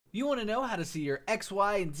You want to know how to see your X,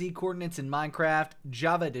 Y, and Z coordinates in Minecraft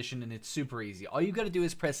Java Edition, and it's super easy. All you got to do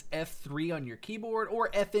is press F3 on your keyboard or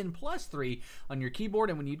FN+3 on your keyboard,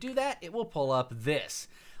 and when you do that, it will pull up this.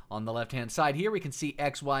 On the left-hand side here, we can see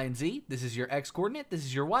X, Y, and Z. This is your X coordinate, this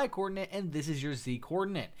is your Y coordinate, and this is your Z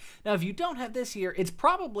coordinate. Now, if you don't have this here, it's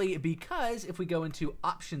probably because if we go into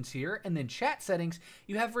options here and then chat settings,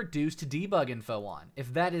 you have reduced debug info on.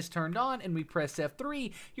 If that is turned on and we press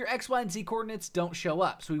F3, your X, Y, and Z coordinates don't show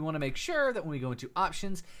up. So we want to make sure that when we go into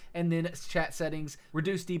options and then chat settings,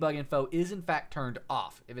 reduced debug info is in fact turned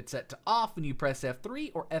off. If it's set to off, when you press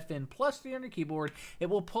F3 or FN+3 on your keyboard, it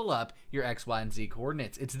will pull up your X, Y, and Z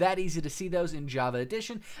coordinates. It's that easy to see those in Java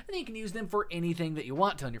Edition, and then you can use them for anything that you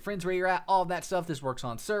want. Telling your friends where you're at, all of that stuff. This works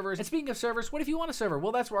on servers. And speaking of servers, what if you want a server?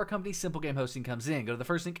 Well, that's where our company SimpleGameHosting comes in. Go to the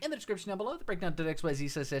first link in the description down below, the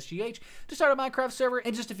breakdown.xyz/SGH, to start a Minecraft server.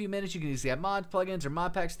 In just a few minutes, you can easily add mods, plugins, or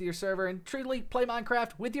mod packs to your server and truly play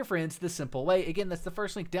Minecraft with your friends the simple way. Again, that's the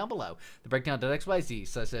first link down below, the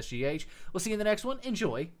breakdown.xyz/SGH. We'll see you in the next one.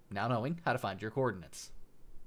 Enjoy now knowing how to find your coordinates.